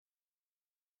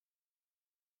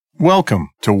Welcome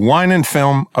to Wine and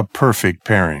Film, A Perfect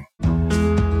Pairing.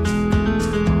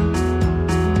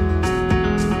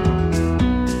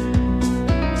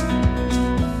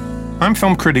 I'm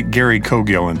film critic Gary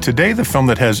Cogill, and today the film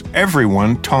that has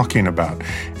everyone talking about.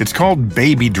 It's called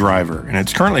Baby Driver, and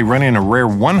it's currently running a rare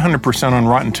 100% on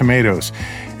Rotten Tomatoes.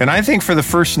 And I think for the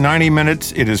first 90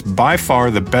 minutes, it is by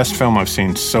far the best film I've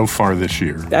seen so far this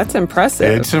year. That's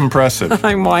impressive. It's impressive.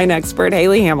 I'm wine expert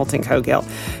Haley Hamilton Cogill.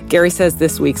 Gary says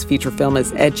this week's feature film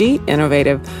is edgy,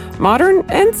 innovative, modern,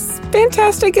 and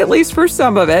fantastic, at least for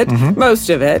some of it, most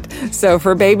of it. So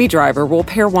for Baby Driver, we'll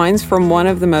pair wines from one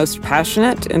of the most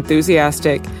passionate,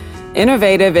 enthusiastic,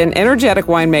 innovative, and energetic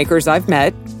winemakers I've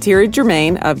met, Thierry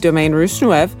Germain of Domaine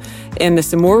Rousse-Neuve, in the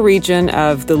Saumur region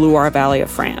of the Loire Valley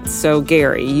of France. So,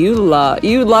 Gary, you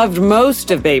loved most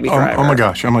of Baby Driver. Oh my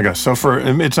gosh. So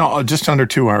it's just under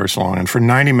 2 hours long, and for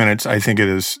 90 minutes, I think it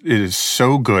is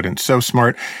so good and so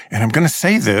smart. And I'm going to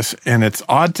say this, and it's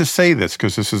odd to say this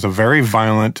because this is a very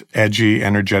violent, edgy,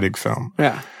 energetic film.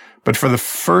 Yeah. But for the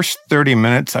first 30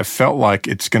 minutes, I felt like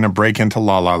it's going to break into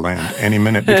La La Land any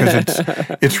minute because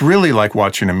it's really like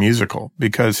watching a musical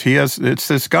because it's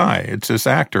this guy, it's this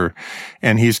actor,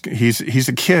 and he's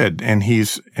a kid, and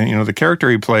the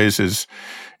character he plays is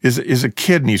a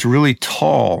kid, and he's really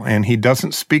tall, and he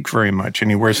doesn't speak very much, and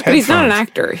he wears headphones. But he's not an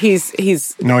actor.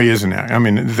 No, he is an actor. I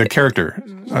mean, the character.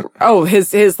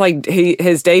 His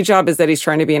day job is that he's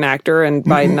trying to be an actor, and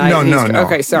by night No.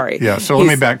 Okay, sorry. Yeah, so let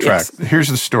me backtrack. Yes. Here's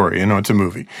the story. It's a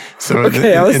movie. So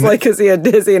okay, I was like, is he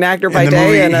an actor by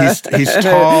day movie, he's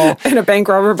tall and a bank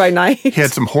robber by night? He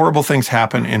had some horrible things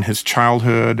happen in his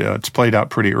childhood. It's played out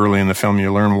pretty early in the film.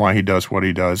 You learn why he does what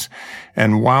he does,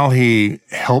 and while he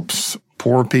helps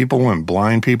poor people and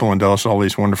blind people and does all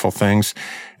these wonderful things,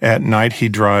 at night he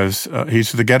drives,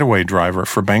 he's the getaway driver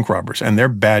for bank robbers, and they're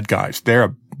bad guys.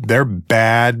 They're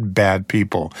bad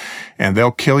people, and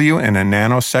they'll kill you in a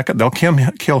nanosecond. They'll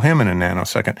kill him in a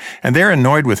nanosecond, and they're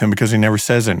annoyed with him because he never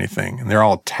says anything, and they're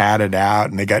all tatted out,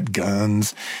 and they got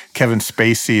guns. Kevin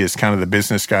Spacey is kind of the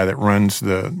business guy that runs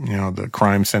the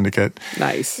crime syndicate.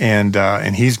 Nice.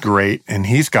 And he's great, and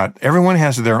everyone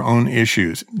has their own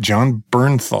issues. John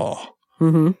Bernthal.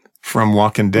 Mm-hmm. From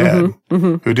Walking Dead,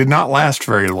 who did not last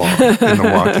very long in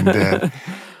The Walking Dead.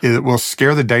 It will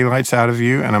scare the daylights out of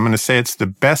you, and I'm going to say it's the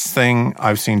best thing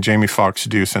I've seen Jamie Foxx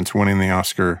do since winning the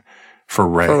Oscar for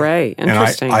Ray. For Ray,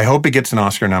 interesting. And I hope he gets an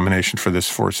Oscar nomination for this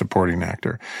for supporting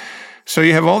actor. So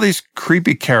you have all these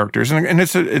creepy characters, and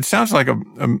it sounds like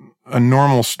a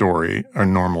normal story.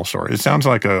 It sounds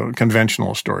like a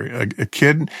conventional story. A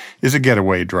kid is a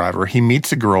getaway driver. He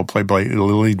meets a girl played by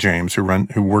Lily James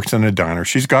who works in a diner.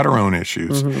 She's got her own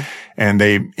issues, and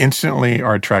they instantly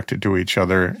are attracted to each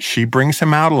other. She brings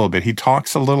him out a little bit. He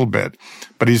talks a little bit,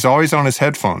 but he's always on his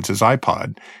headphones, his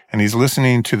iPod, and he's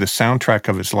listening to the soundtrack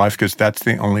of his life because that's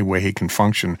the only way he can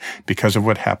function because of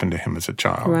what happened to him as a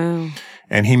child. Wow.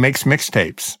 And he makes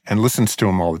mixtapes and listens to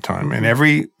them all the time. And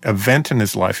every event in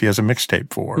his life, he has a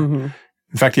mixtape for. In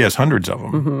fact, he has hundreds of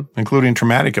them, including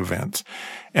traumatic events.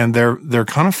 And they're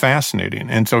kind of fascinating.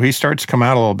 And so he starts to come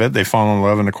out a little bit. They fall in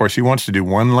love. And of course, he wants to do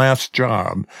one last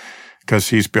job because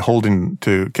he's beholden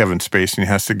to Kevin Spacey, and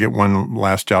he has to get one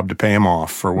last job to pay him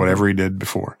off for whatever he did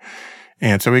before.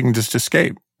 And so he can just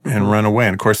escape and run away.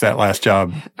 And of course, that last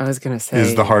job is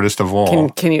the hardest of all.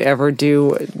 Can you ever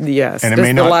do, yes. And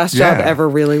does the last job ever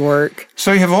really work?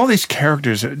 So you have all these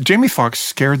characters. Jamie Foxx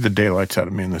scared the daylights out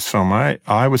of me in this film.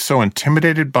 I was so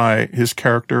intimidated by his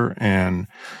character, and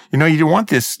you want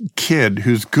this kid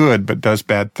who's good but does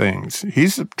bad things.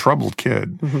 He's a troubled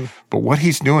kid, but what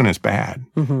he's doing is bad.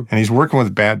 And he's working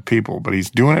with bad people, but he's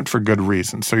doing it for good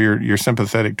reason. So you're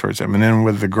sympathetic towards him. And then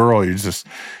with the girl, you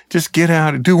just get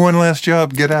out, do one last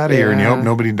job, get out of here, and you hope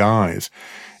nobody dies.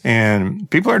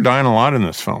 And people are dying a lot in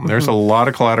this film. There's a lot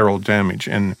of collateral damage.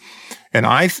 And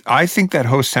I think that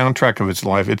whole soundtrack of his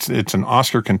life, it's an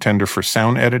Oscar contender for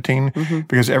sound editing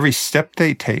because every step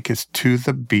they take is to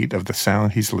the beat of the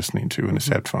sound he's listening to in his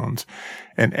headphones.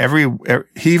 And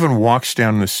he even walks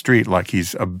down the street like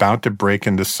he's about to break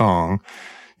into song,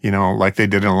 like they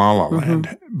did in La La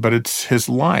Land. But it's his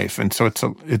life. And so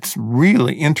it's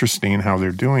really interesting how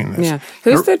they're doing this. Yeah.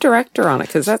 Who's the director on it?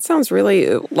 Because that sounds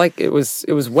really like it was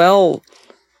well...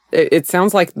 It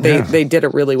sounds like they did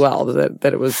it really well, that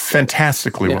it was...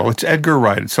 Fantastically well. It's Edgar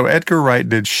Wright. So Edgar Wright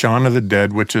did Shaun of the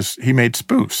Dead, he made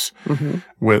spoofs.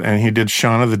 and he did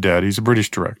Shaun of the Dead. He's a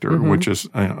British director, which is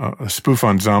a spoof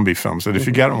on zombie films. That if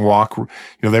you get and walk,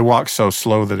 they walk so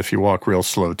slow that if you walk real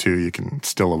slow too, you can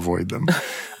still avoid them.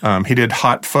 He did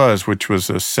Hot Fuzz, which was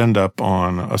a send-up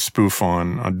on a spoof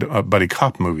on buddy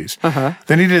cop movies.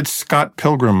 Then he did Scott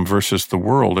Pilgrim versus the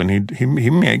World, and he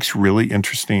makes really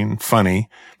interesting, funny,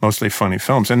 mostly funny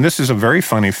films. And this is a very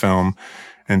funny film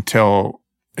until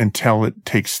it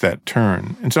takes that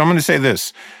turn. And so I'm going to say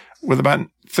this, with about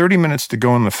 30 minutes to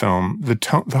go in the film,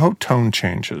 the whole tone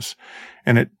changes,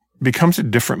 and it becomes a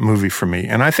different movie for me.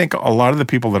 And I think a lot of the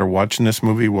people that are watching this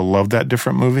movie will love that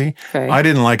different movie. Okay. I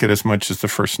didn't like it as much as the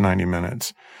first 90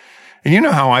 minutes. And you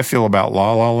know how I feel about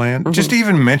La La Land? Just to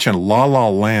even mention La La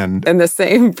Land in the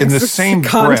same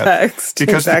context.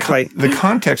 Because exactly. the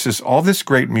context is all this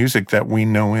great music that we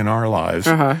know in our lives.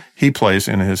 He plays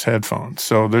in his headphones.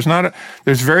 So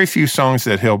there's very few songs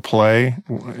that he'll play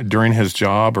during his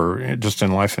job or just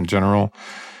in life in general,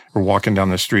 or walking down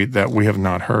the street, that we have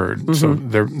not heard. So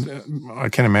I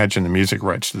can't imagine the music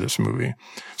rights to this movie.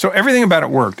 So everything about it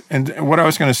worked. And what I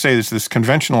was going to say is this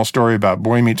conventional story about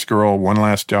boy meets girl, one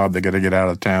last job, they got to get out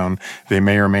of town, they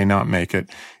may or may not make it,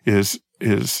 is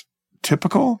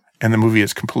typical, and the movie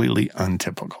is completely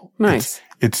untypical. Nice.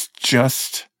 It's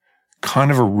just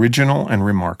kind of original and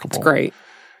remarkable. It's great.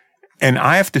 And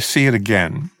I have to see it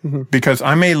again because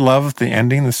I may love the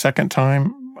ending the second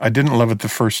time. I didn't love it the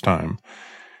first time.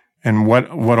 And what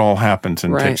all happens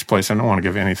and takes place. I don't want to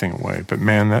give anything away, but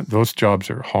man, those jobs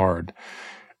are hard.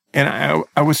 And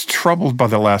I was troubled by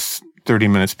the last 30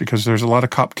 minutes because there's a lot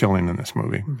of cop killing in this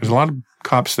movie. There's a lot of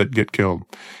cops that get killed.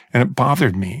 And it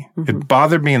bothered me. It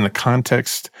bothered me in the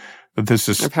context that this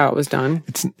is... of how it was done.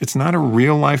 It's not a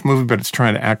real life movie, but it's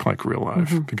trying to act like real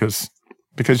life because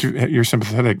you're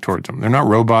sympathetic towards them. They're not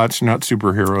robots. They're not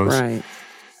superheroes. Right.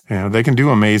 You know, they can do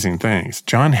amazing things.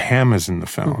 John Hamm is in the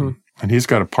film. And he's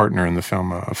got a partner in the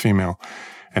film, a female,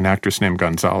 an actress named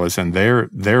Gonzalez, and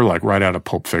they're like right out of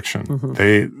Pulp Fiction.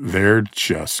 They're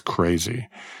just crazy,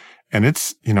 and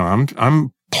it's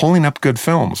I'm pulling up good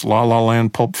films, La La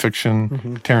Land, Pulp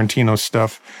Fiction, Tarantino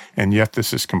stuff, and yet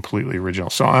this is completely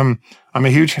original. So I'm a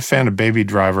huge fan of Baby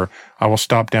Driver. I will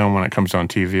stop down when it comes on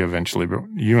TV eventually, but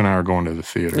you and I are going to the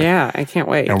theater. Yeah, I can't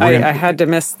wait. I had to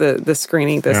miss the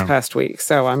screening this past week,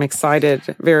 so I'm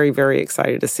excited, very, very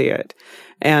excited to see it.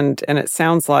 And it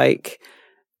sounds like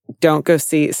don't go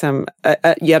see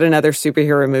yet another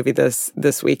superhero movie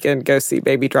this weekend. Go see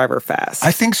Baby Driver fast.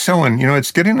 I think so. And,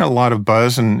 it's getting a lot of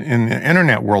buzz. And in the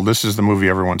internet world, this is the movie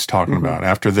everyone's talking about.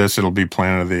 After this, it'll be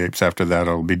Planet of the Apes. After that,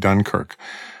 it'll be Dunkirk.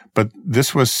 But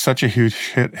this was such a huge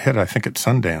hit, I think, at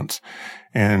Sundance.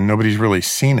 And nobody's really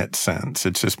seen it since.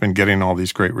 It's just been getting all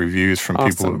these great reviews from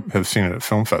people who have seen it at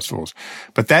film festivals.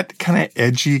 But that kind of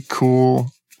edgy,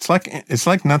 cool... It's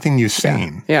like nothing you've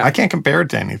seen. Yeah. I can't compare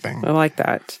it to anything. I like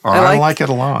that. I like it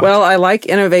a lot. Well, I like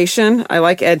innovation. I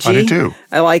like edgy. I do too.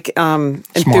 I like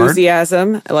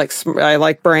enthusiasm. I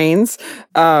like brains.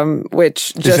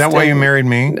 Which just is that why you married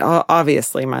me?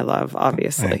 Obviously, my love.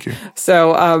 Obviously. Thank you.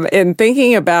 So, in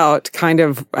thinking about kind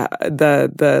of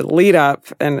the lead up,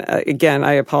 and again,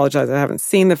 I apologize, I haven't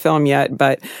seen the film yet,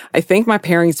 but I think my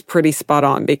pairing's pretty spot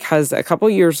on because a couple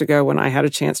years ago, when I had a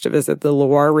chance to visit the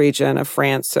Loire region of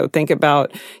France. So think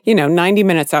about, 90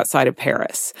 minutes outside of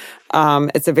Paris.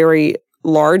 It's a very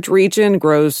large region,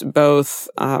 grows both,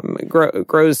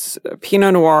 grows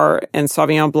Pinot Noir and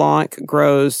Sauvignon Blanc,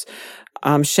 grows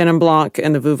Chenin Blanc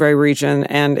in the Vouvray region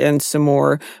and in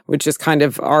Saumur, which is kind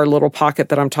of our little pocket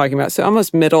that I'm talking about. So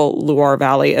almost middle Loire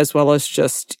Valley, as well as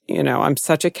just, I'm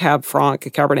such a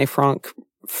Cabernet Franc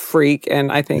freak,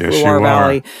 and I think Loire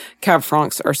Valley Cab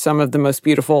Francs are some of the most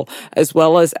beautiful, as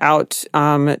well as out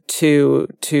to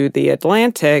the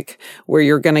Atlantic, where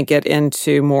you're going to get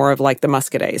into more of like the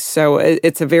Muscadets. So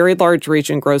it's a very large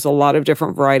region, grows a lot of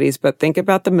different varieties, but think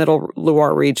about the middle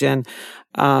Loire region,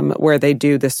 where they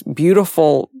do this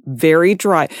beautiful, very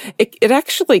dry. It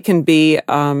actually can be,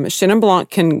 Chenin Blanc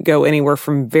can go anywhere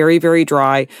from very, very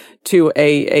dry to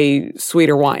a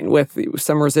sweeter wine with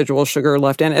some residual sugar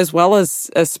left in, as well as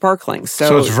sparkling.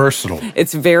 So it's versatile.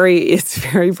 It's very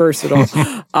versatile,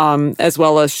 as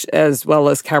well as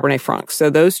Cabernet Franc. So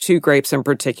those two grapes in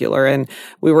particular. And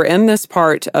we were in this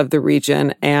part of the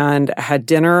region and had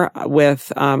dinner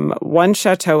with, one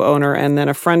chateau owner, and then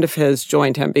a friend of his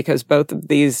joined him because both of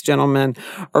these gentlemen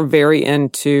are very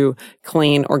into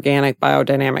clean, organic,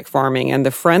 biodynamic farming. And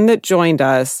the friend that joined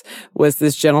us was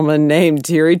this gentleman named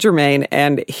Thierry Germain,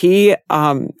 and he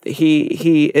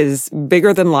is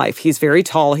bigger than life. He's very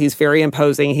tall. He's very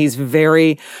imposing. He's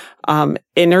very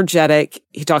energetic.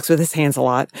 He talks with his hands a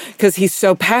lot because he's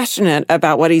so passionate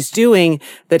about what he's doing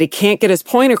that he can't get his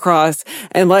point across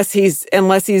unless he's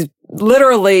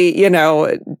literally,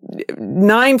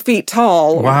 9 feet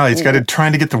tall. Wow, he's got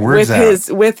trying to get the words out.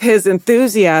 With his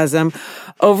enthusiasm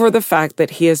over the fact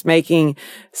that he is making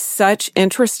such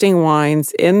interesting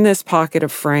wines in this pocket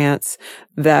of France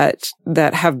that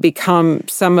have become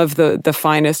some of the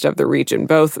finest of the region,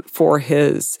 both for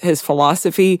his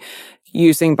philosophy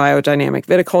using biodynamic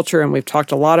viticulture. And we've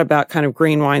talked a lot about kind of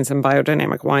green wines and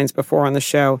biodynamic wines before on the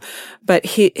show. But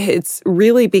it's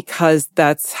really because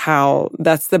that's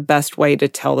the best way to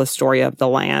tell the story of the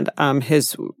land.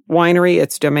 His winery,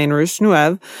 it's Domaine Rouge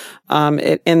Neuve,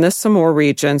 in the Saumur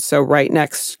region. So right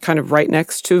next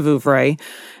to Vouvray.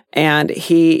 And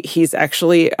he's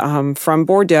actually, from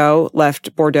Bordeaux,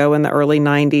 left Bordeaux in the early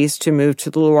 90s to move to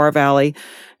the Loire Valley.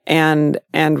 And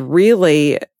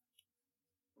really,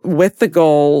 with the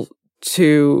goal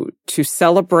to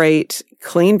celebrate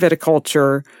clean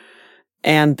viticulture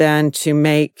and then to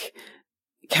make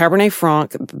Cabernet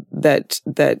Franc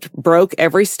that broke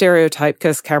every stereotype,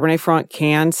 because Cabernet Franc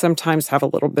can sometimes have a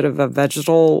little bit of a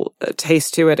vegetal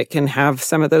taste to it. It can have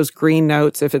some of those green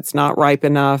notes if it's not ripe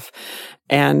enough,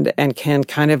 and can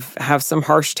kind of have some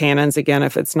harsh tannins again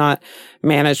if it's not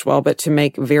managed well. But to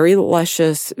make very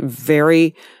luscious,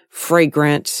 very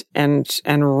fragrant and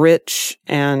rich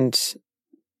and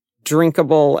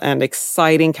drinkable and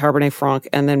exciting Cabernet Franc,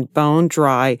 and then bone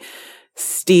dry,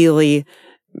 steely,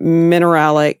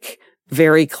 mineralic,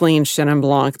 very clean Chenin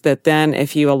Blanc that then,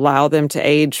 if you allow them to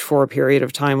age for a period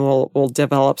of time, will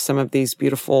develop some of these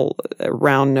beautiful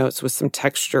round notes with some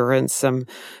texture and some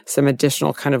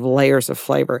additional kind of layers of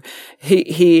flavor.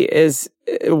 He is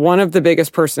one of the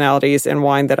biggest personalities in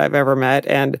wine that I've ever met,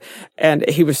 and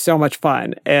he was so much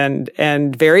fun and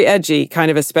very edgy, kind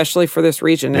of especially for this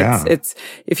region. Yeah. It's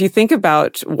if you think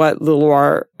about what the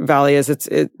Loire Valley is, it's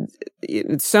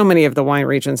so many of the wine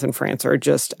regions in France are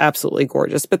just absolutely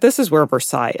gorgeous. But this is where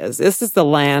Versailles is. This is the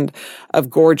land of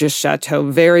gorgeous chateaux,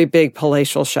 very big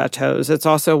palatial chateaux. It's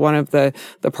also one of the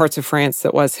parts of France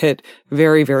that was hit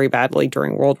very, very badly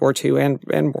during World War II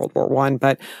and World War I.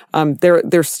 But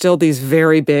there's still these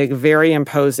very big, very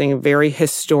imposing, very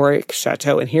historic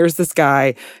chateau. And here's this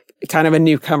guy, kind of a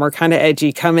newcomer, kind of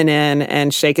edgy, coming in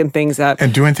and shaking things up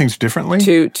and doing things differently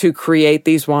to create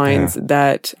these wines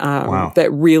that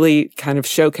really kind of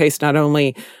showcase not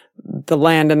only the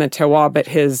land and the terroir, but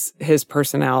his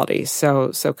personality.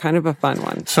 So kind of a fun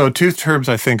one. So two terms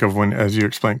I think of when, as you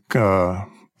explained,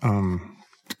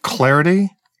 clarity.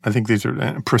 I think these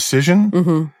are precision.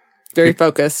 Mm-hmm. Very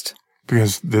focused.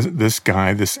 Because this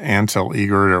guy, this Ansel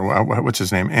Elgort, or what's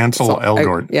his name? Ansel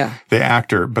Elgort. The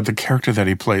actor, but the character that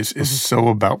he plays is so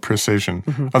about precision.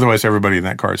 Mm-hmm. Otherwise, everybody in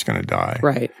that car is going to die.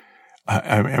 Right.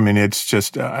 I mean, it's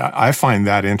just, I find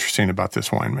that interesting about this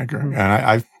winemaker. Mm-hmm.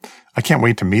 And I can't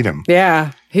wait to meet him.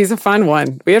 Yeah, he's a fun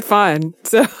one. We had fun.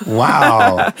 So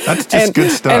wow, that's just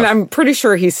good stuff. And I'm pretty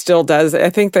sure he still does. I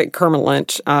think that Kermit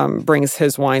Lynch brings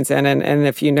his wines in. And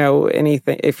if you know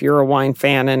anything, if you're a wine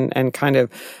fan and kind of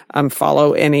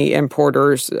follow any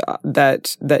importers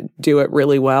that do it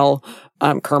really well,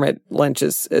 Kermit Lynch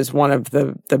is one of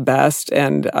the best.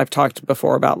 And I've talked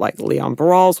before about like Leon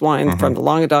Barral's wine from the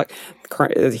Languedoc.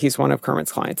 He's one of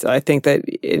Kermit's clients. I think that,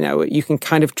 you can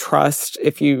kind of trust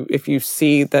if you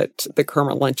see that the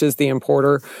Kermit Lynch is the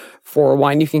importer for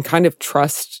wine, you can kind of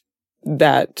trust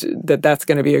that's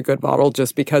going to be a good bottle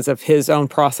just because of his own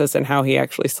process and how he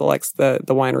actually selects the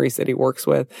wineries that he works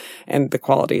with, and the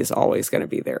quality is always going to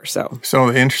be there. So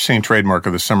the interesting trademark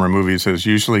of the summer movies is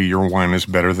usually your wine is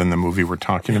better than the movie we're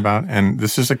talking about, and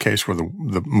this is a case where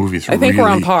the movies are we're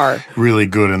on par, really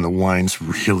good, and the wine's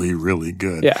really, really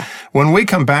good. Yeah. When we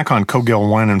come back on Cogill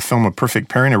Wine and Film, A Perfect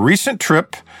Pairing, a recent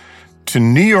trip to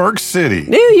New York City.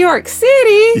 New York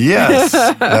City. Yes,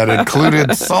 that included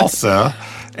salsa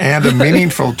and a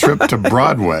meaningful trip to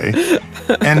Broadway.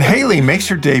 And Haley makes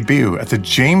her debut at the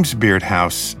James Beard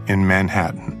House in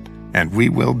Manhattan. And we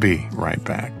will be right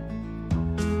back.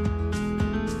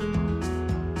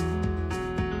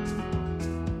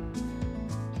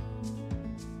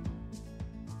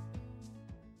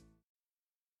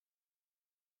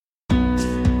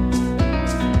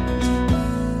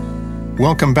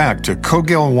 Welcome back to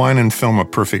Cogill Wine and Film, A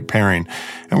Perfect Pairing.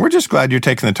 And we're just glad you're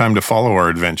taking the time to follow our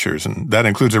adventures. And that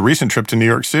includes a recent trip to New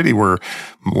York City where,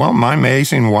 well, my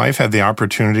amazing wife had the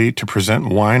opportunity to present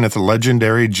wine at the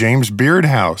legendary James Beard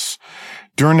House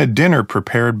during a dinner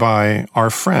prepared by our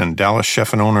friend, Dallas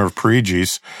chef and owner of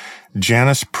Parigi's,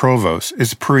 Janice Provost.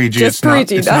 It's Parigi. Just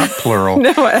Parigi. It's not plural.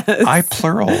 No, it's... I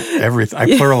plural everything. I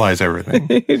pluralize everything.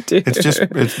 You do.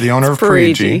 It's the owner of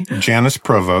Parigi, Janice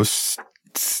Provost.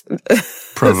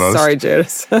 Sorry,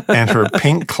 Janice. And her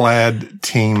pink-clad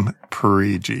team,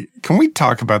 Parigi. Can we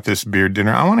talk about this beard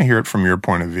dinner? I want to hear it from your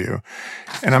point of view.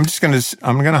 And I'm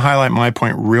going to highlight my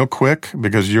point real quick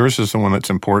because yours is the one that's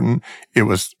important. It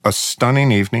was a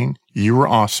stunning evening. You were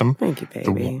awesome. Thank you,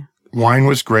 baby. The wine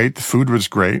was great. The food was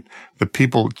great. The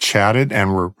people chatted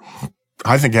and were,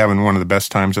 I think, having one of the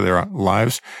best times of their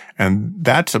lives. And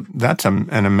that's an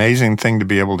amazing thing to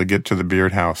be able to get to the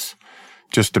Beard House.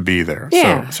 Just to be there.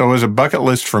 Yeah. So it was a bucket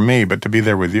list for me, but to be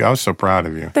there with you, I was so proud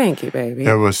of you. Thank you, baby.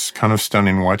 It was kind of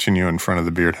stunning watching you in front of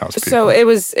the Beard House people. So it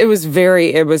was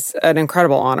an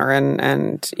incredible honor.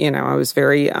 And, you know, I was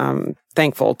very,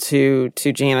 thankful to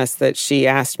Janice that she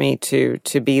asked me to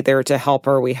be there to help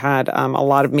her. We had, a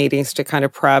lot of meetings to kind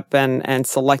of prep and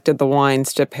selected the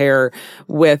wines to pair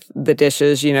with the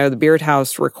dishes. You know, the Beard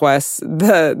House requests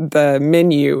the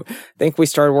menu. I think we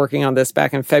started working on this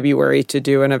back in February to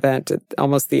do an event at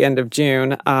almost the end of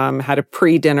June. Had a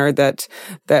pre-dinner that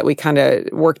we kind of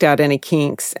worked out any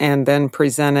kinks and then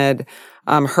presented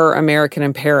her American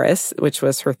in Paris, which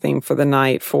was her theme for the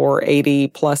night, for 80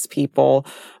 plus people.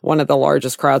 One of the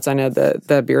largest crowds I know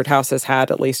the Beard House has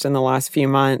had, at least in the last few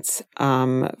months,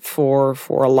 for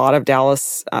a lot of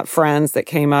Dallas friends that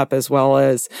came up, as well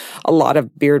as a lot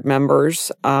of Beard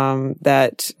members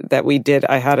that we did.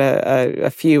 I had a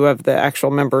few of the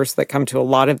actual members that come to a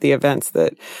lot of the events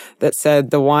that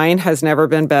said the wine has never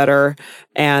been better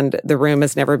and the room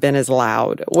has never been as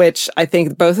loud, which I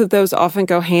think both of those often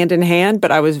go hand in hand.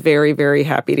 But I was very, very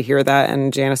happy to hear that.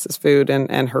 And Janice's food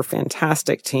and her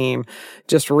fantastic team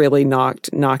just really knocked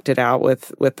it out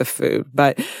with the food.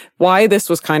 But why this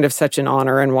was kind of such an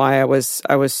honor and why I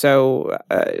was so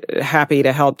happy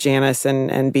to help Janice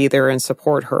and be there and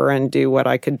support her and do what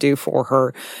I could do for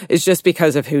her is just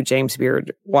because of who James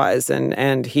Beard was.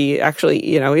 And he actually,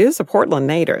 you know, he is a Portland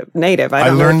native. I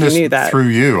don't know if you knew that. Through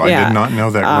you. Yeah. I did not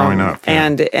know that growing up.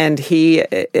 Yeah. And he,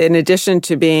 in addition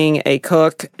to being a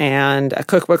cook and a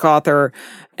cookbook author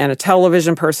and a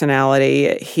television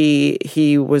personality,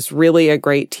 he was really a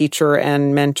great teacher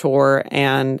and mentor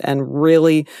and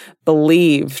really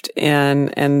believed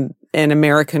in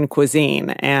American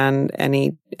cuisine and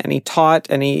he taught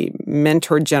and he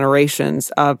mentored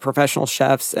generations of professional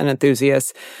chefs and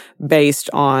enthusiasts based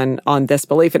on this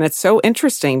belief. And it's so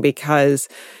interesting because,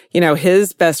 you know,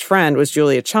 his best friend was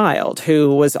Julia Child,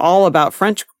 who was all about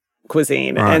French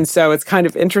cuisine. Right. And so it's kind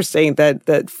of interesting that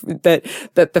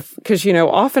because, you know,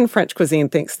 often French cuisine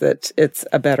thinks that it's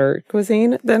a better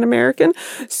cuisine than American.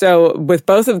 So with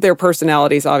both of their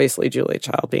personalities, obviously Julia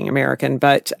Child being American,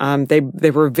 but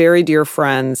they were very dear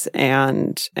friends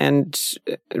and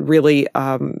really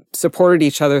supported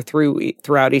each other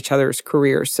throughout each other's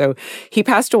careers. So he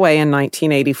passed away in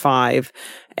 1985.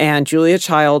 And Julia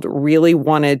Child really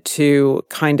wanted to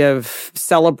kind of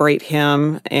celebrate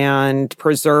him and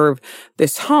preserve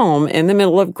this home in the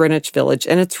middle of Greenwich Village.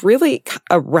 And it's really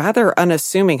a rather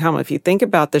unassuming home. If you think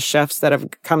about the chefs that have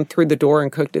come through the door and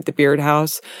cooked at the Beard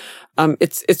House,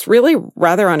 it's really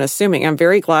rather unassuming. I'm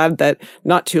very glad that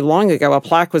not too long ago, a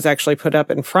plaque was actually put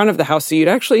up in front of the house so you'd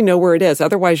actually know where it is.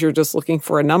 Otherwise, you're just looking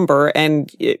for a number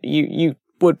and you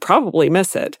would probably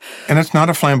miss it. And it's not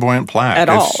a flamboyant plaque at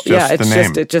all. It's just the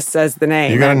name. It just says the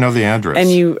name. You got to know the address.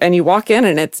 And you walk in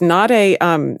and it's not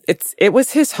it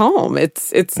was his home.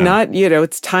 It's not, you know,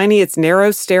 it's tiny, it's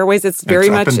narrow stairways. It's very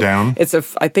much up and down.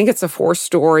 I think it's a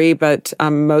 4-story, but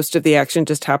most of the action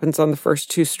just happens on the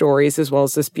first 2 stories, as well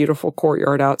as this beautiful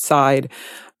courtyard outside.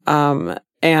 And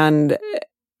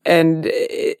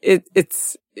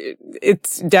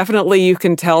it's definitely, you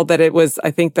can tell that it was,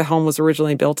 I think the home was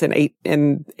originally built in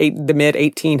the mid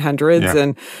 1800s.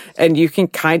 Yeah. And you can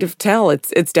kind of tell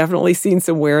it's definitely seen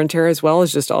some wear and tear, as well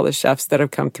as just all the chefs that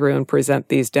have come through and present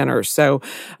these dinners. So,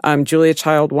 Julia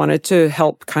Child wanted to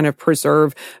help kind of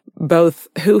preserve both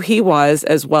who he was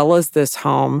as well as this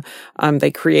home.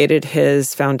 They created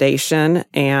his foundation,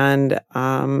 and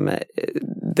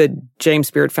the James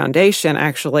Beard Foundation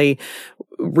actually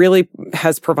really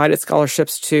has provided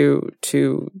scholarships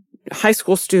to high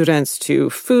school students, to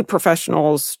food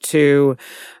professionals, to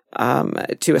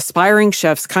to aspiring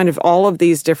chefs, kind of all of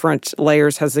these different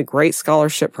layers, has a great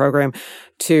scholarship program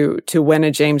to win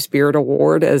a James Beard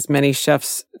Award, as many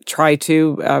chefs try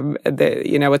to.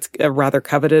 It's a rather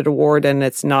coveted award, and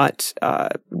it's not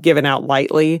given out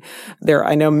lightly.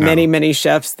 I know many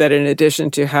chefs that, in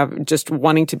addition to have just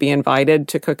wanting to be invited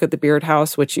to cook at the Beard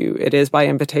House, which it is by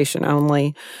invitation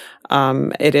only.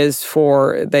 It is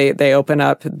they open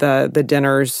up the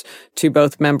dinners to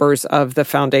both members of the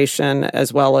foundation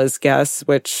as well as guests,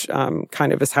 which,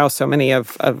 kind of is how so many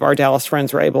of our Dallas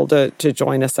friends were able to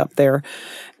join us up there.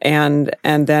 And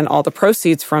then all the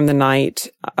proceeds from the night,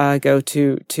 go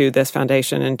to this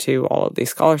foundation and to all of these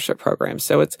scholarship programs.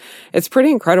 So it's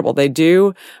pretty incredible. They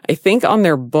do, I think on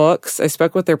their books, I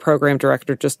spoke with their program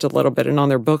director just a little bit, and on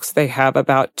their books, they have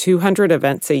about 200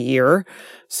 events a year.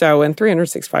 So in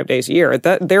 365 days a year,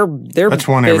 they're that's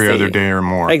one busy. Every other day or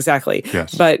more. Exactly.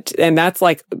 Yes. And that's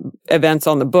like events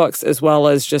on the books, as well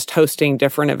as just hosting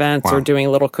different events or doing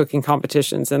little cooking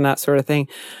competitions and that sort of thing.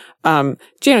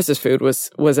 Janice's food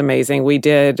was amazing. We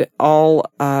did all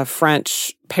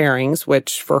French pairings,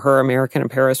 which for her, American in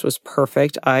Paris was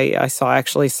perfect. I saw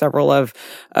actually several of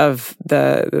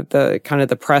the kind of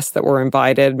the press that were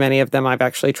invited. Many of them I've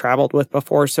actually traveled with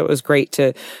before, so it was great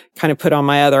to kind of put on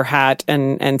my other hat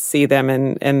and see them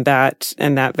in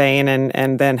that vein,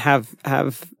 and then have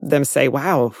them say,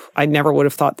 "Wow, I never would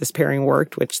have thought this pairing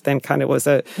worked," which then kind of was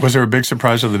a. Was there a big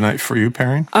surprise of the night for you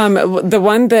pairing? The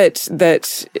one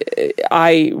that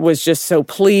I was just so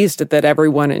pleased that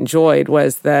everyone enjoyed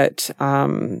was that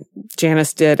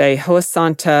Janice did a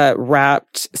Hoasanta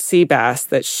wrapped sea bass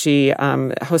that she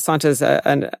Hoasanta is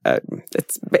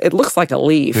it looks like a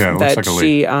leaf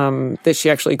that she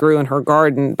actually grew in her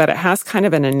garden, but it has kind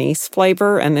of an anise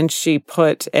flavor, and then she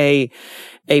put a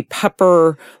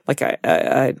pepper, like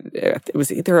it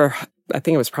was either I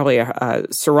think it was probably a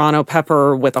serrano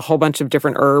pepper with a whole bunch of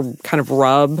different herb kind of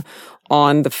rub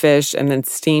on the fish, and then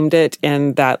steamed it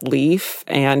in that leaf.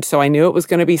 And so I knew it was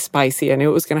going to be spicy. I knew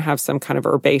it was going to have some kind of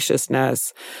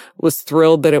herbaceousness. Was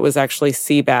thrilled that it was actually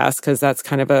sea bass, because that's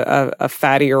kind of a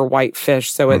fattier white fish.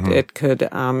 So it could,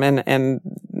 and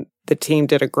the team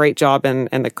did a great job,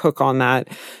 and the cook on that,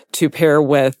 to pair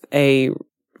with a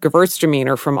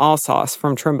Gewürztraminer from Alsace,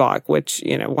 from Trimbach, which,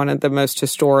 one of the most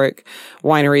historic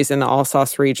wineries in the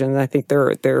Alsace region. I think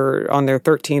they're on their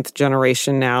 13th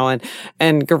generation now.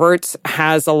 And Gewürz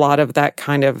has a lot of that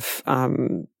kind of,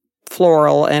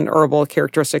 floral and herbal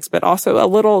characteristics, but also a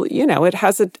little, it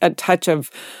has a touch of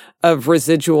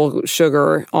residual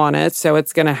sugar on it. So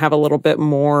it's going to have a little bit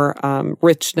more,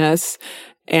 richness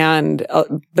and,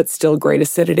 but still great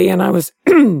acidity. And I was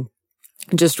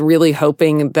just really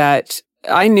hoping that,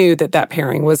 I knew that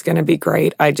pairing was going to be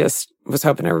great. I just was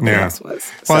hoping everybody else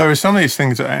was. Well, there were some of these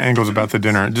angles about the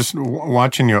dinner. Just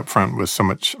watching you up front was so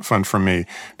much fun for me.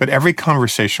 But every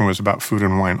conversation was about food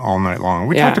and wine all night long.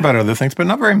 We talked about other things, but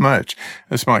not very much.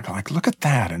 It's like, look at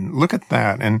that and look at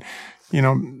that. And,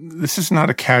 this is not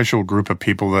a casual group of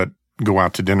people that go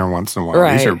out to dinner once in a while.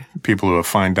 Right. These are people who have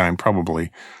fine dined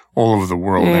probably all over the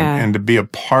world. And to be a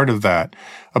part of that,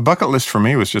 a bucket list for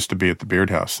me was just to be at the Beard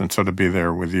House. And so to be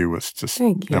there with you was just,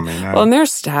 Thank you. And their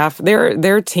staff,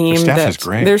 their team. Their staff is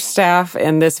great. Their staff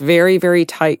in this very, very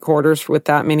tight quarters with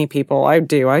that many people. I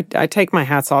take my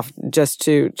hats off just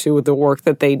to the work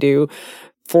that they do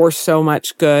for so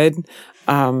much good.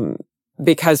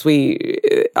 Because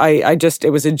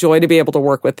it was a joy to be able to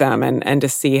work with them and to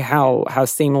see how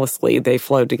seamlessly they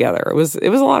flowed together. It was a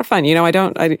lot of fun.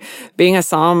 Being a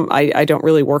somm, I don't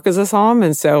really work as a somm,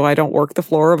 and so I don't work the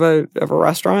floor of a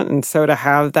restaurant. And so to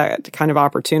have that kind of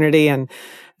opportunity and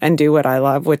do what I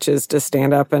love, which is to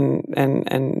stand up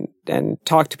and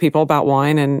talk to people about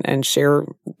wine and share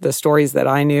the stories that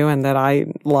I knew and that I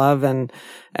love and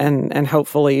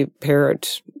hopefully pair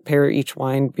each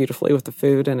wine beautifully with the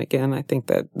food. And again, I think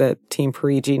that Team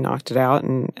Parigi knocked it out,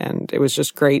 and it was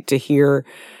just great to hear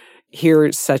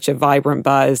such a vibrant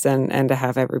buzz and to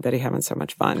have everybody having so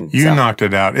much fun. You knocked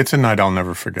it out. It's a night I'll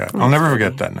never forget. I'll never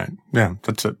forget that night. Yeah,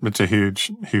 it's a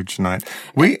huge, huge night.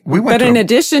 We went. But in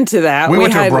addition to that, we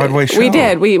went to a Broadway show. We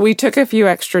did. We took a few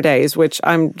extra days, which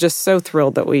I'm just so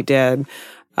thrilled that we did.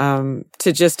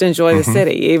 To just enjoy the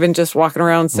city, even just walking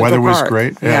around Central Weather was Park.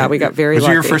 great. Yeah, we got very lucky. Was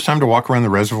it your first time to walk around the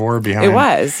reservoir behind? It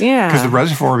was, yeah. Because the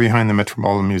reservoir behind the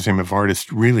Metropolitan Museum of Art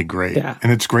is really great. Yeah.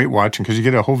 And it's great watching because you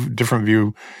get a whole different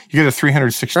view. You get a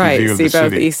 360 view of the city. See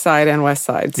both east side and west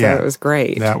side, so it was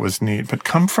great. That was neat. But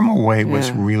Come From Away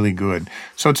was really good.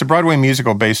 So it's a Broadway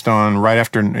musical based on right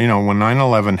after, when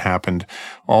 9/11 happened,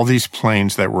 all these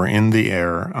planes that were in the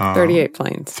air. 38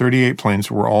 planes. 38 planes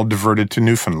were all diverted to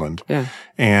Newfoundland. Yeah.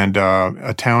 And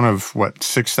a town of,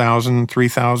 6,000,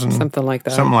 3,000? Something like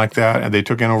that. Something like that. And they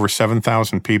took in over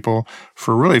 7,000 people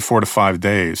for really 4 to 5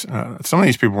 days. Some of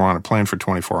these people were on a plane for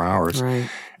 24 hours. Right.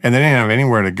 And they didn't have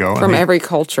anywhere to go. From every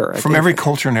culture. From every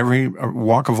culture and every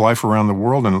walk of life around the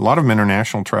world. And a lot of them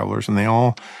international travelers. And they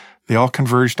all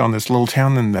converged on this little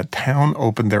town, and the town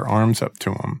opened their arms up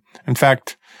to them. In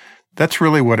fact, that's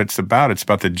really what it's about. It's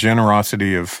about the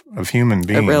generosity of human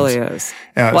beings. It really is.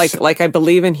 Like I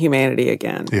believe in humanity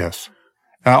again. Yes.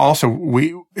 Also,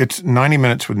 it's 90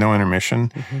 minutes with no intermission,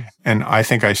 mm-hmm. and I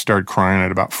think I started crying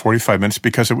at about 45 minutes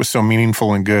because it was so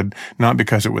meaningful and good, not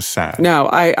because it was sad. No,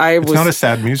 it's not a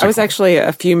sad musical. I was actually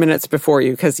a few minutes before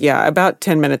you because, about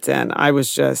 10 minutes in, I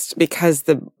was just, because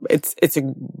it's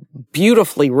a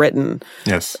beautifully written.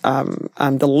 Yes.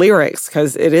 The lyrics,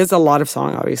 because it is a lot of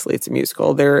song, obviously it's a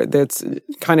musical. That's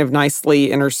kind of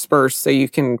nicely interspersed so you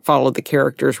can follow the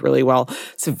characters really well.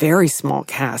 It's a very small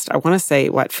cast. I want to say,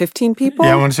 15 people?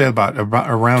 Yeah, I want to say about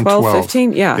around 12.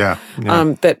 15? Yeah.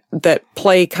 Yeah. That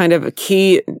play kind of a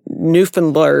key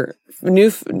Newfoundlanders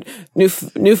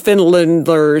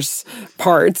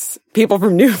parts, people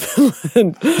from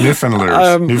Newfoundland.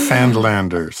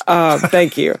 Newfoundlanders.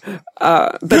 Thank you.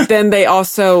 But then they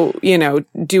also,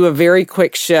 do a very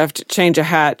quick shift, change a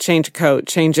hat, change a coat,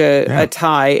 change a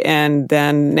tie, and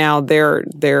then now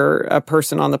they're a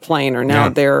person on the plane, or now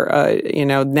they're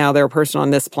now they're a person on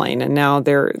this plane, and now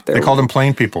they called them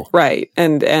plane people. Right.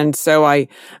 And so I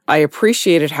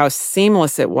appreciated how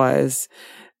seamless it was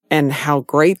and how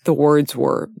great the words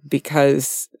were,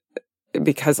 because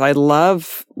I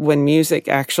love when music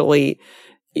actually,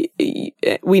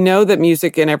 we know that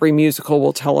music in every musical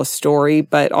will tell a story,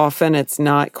 but often it's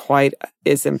not quite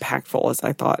as impactful as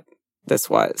I thought this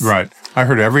was. Right. I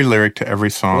heard every lyric to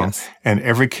every song, yes. and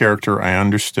every character I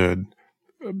understood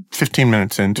 15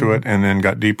 minutes into mm-hmm. it, and then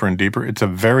got deeper and deeper. It's a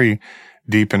very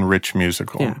deep and rich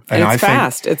musical. Yeah. And it's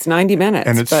fast. It's 90 minutes.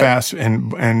 And it's fast.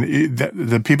 And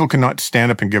the people cannot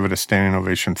stand up and give it a standing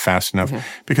ovation fast enough, mm-hmm.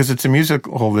 because it's a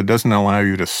musical that doesn't allow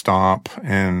you to stop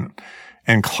and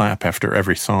clap after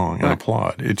every song and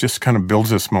applaud. It just kind of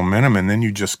builds this momentum, and then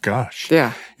you just gush.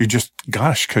 Yeah. You just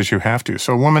gush because you have to.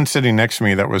 So a woman sitting next to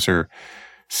me, that was her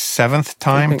 7th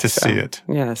time to see it.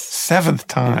 Yes. 7th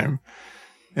time. Yeah.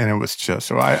 And it was just,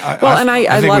 so I think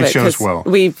love we it, chose well.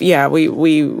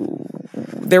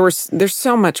 There's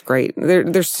so much great,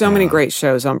 there's so many great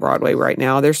shows on Broadway right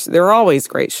now. There are always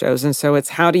great shows. And so it's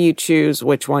how do you choose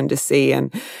which one to see?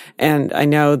 And I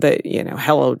know that,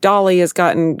 Hello Dolly has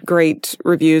gotten great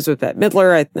reviews with Bette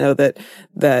Midler. I know that,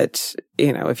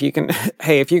 if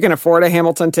you can afford a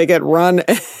Hamilton ticket, run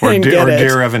and get it. Or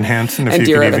Dear Evan Hansen. And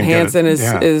Dear Evan Hansen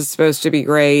is supposed to be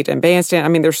great. And Bandstand. I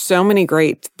mean, there's so many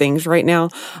great things right now.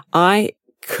 I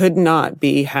could not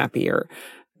be happier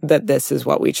that this is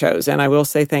what we chose. And I will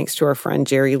say thanks to our friend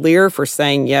Jerry Lear for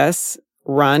saying yes,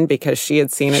 run, because she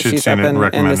had seen it. She's up in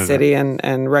the city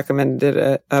and recommended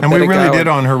it a bit ago. And we really did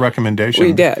on her recommendation.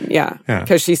 We did, yeah.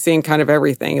 Because she's seen kind of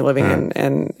everything living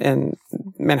in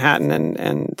Manhattan.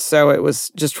 And so it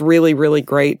was just really, really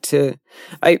great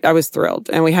I was thrilled.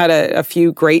 And we had a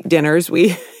few great dinners.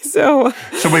 So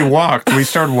we walked. We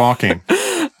started walking.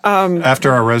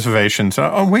 After our reservations,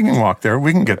 we can walk there.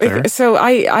 We can get there. So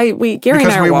Gary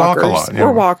and I are walkers. Walk a lot,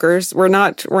 We're walkers. We're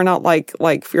not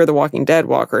like Fear the Walking Dead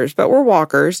walkers, but we're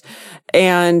walkers.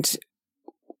 And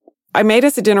I made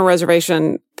us a dinner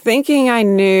reservation thinking I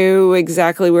knew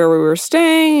exactly where we were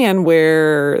staying and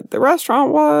where the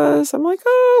restaurant was. I'm like,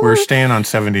 we're staying on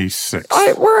 76.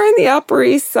 We're in the Upper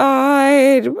East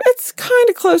Side. It's kind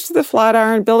of close to the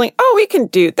Flatiron Building. Oh, we can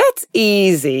do that's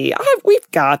easy.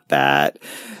 We've got that.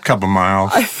 Couple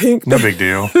miles. I think no big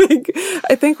deal.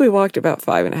 I think we walked about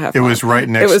 5.5 miles. It was right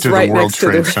next to the World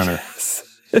Trade Center.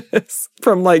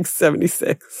 From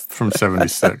 76. From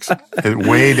 76.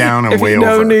 Way down and way over. If you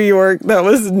know New York, that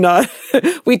was not,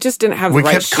 we just didn't have the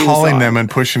right shoes on. We kept calling them and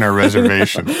pushing our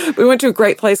reservation. We went to a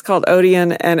great place called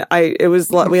Odeon, and we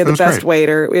had the best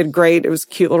waiter. It was a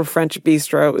cute little French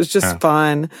bistro. It was just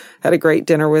fun. Had a great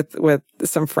dinner with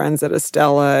some friends at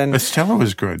Estella. And Estella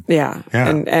was good. Yeah.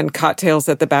 And cocktails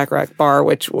at the Baccarat Bar,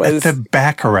 which was. At the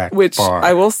Baccarat Bar. Which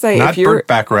I will say, not Burt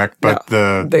Bacharach, but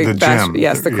the gym.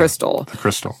 Yes, the Crystal. The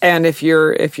Crystal. Crystal. And if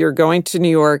you're going to New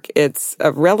York, it's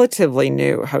a relatively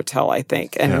new hotel, I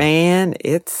think. And man,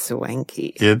 it's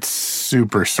swanky. It's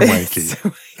super swanky.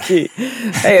 Hey,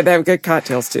 they have good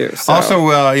cocktails too. So.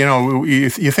 Also, you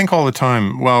think all the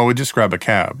time, well, we just grab a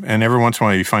cab, and every once in a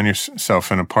while you find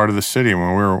yourself in a part of the city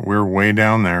when we're way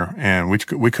down there, and we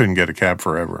couldn't get a cab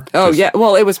forever. Oh yeah,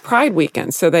 well, it was Pride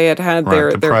weekend, so they had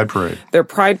their Pride parade. Their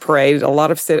Pride parade. A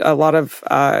lot of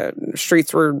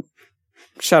streets were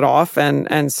shut off,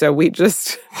 and so we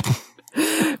just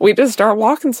start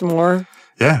walking some more.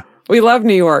 Yeah. We love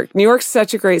New York. New York's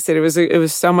such a great city. It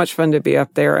was so much fun to be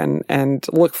up there and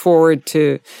look forward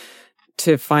to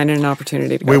finding an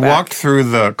opportunity to go back. We walked through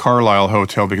the Carlisle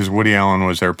Hotel because Woody Allen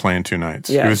was there playing 2 nights.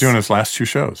 Yes. He was doing his last 2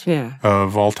 shows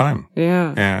of all time.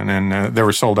 Yeah. And they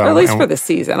were sold out. Or at least for the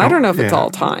season. I don't know if it's all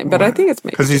time, but I think it's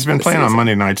maybe. Because he's been playing on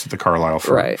Monday nights at the Carlisle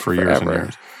for years and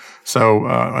years. So,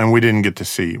 and we didn't get to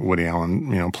see Woody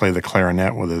Allen, play the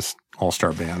clarinet with his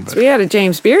all-star band. But so we had a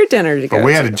James Beard dinner to go to.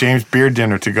 We had a James Beard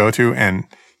dinner to go to, and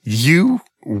you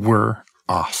were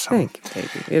awesome. Thank you,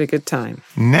 baby. We had a good time.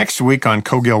 Next week on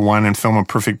Cogill Wine and Film, A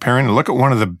Perfect Pairing, a look at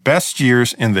one of the best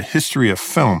years in the history of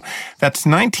film. That's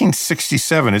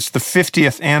 1967. It's the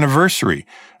 50th anniversary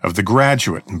of The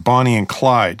Graduate, and Bonnie and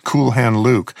Clyde, Cool Hand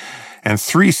Luke, and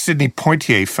 3 Sidney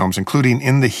Poitier films, including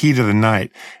In the Heat of the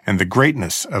Night and the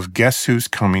greatness of Guess Who's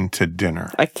Coming to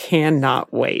Dinner. I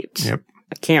cannot wait. Yep.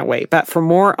 I can't wait. But for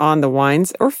more on the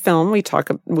wines or film we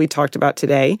talked about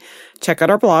today, check out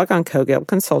our blog on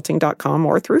cogillconsulting.com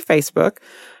or through Facebook.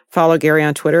 Follow Gary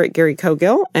on Twitter at Gary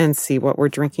Cogill and see what we're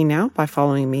drinking now by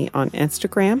following me on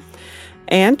Instagram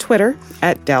and Twitter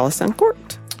at Dallas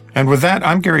Uncorked. And with that,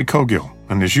 I'm Gary Cogill.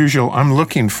 And as usual, I'm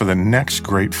looking for the next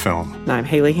great film. And I'm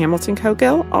Haley Hamilton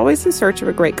Cogill, always in search of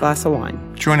a great glass of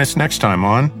wine. Join us next time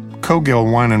on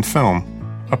Cogill Wine and Film,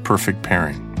 A Perfect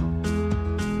Pairing.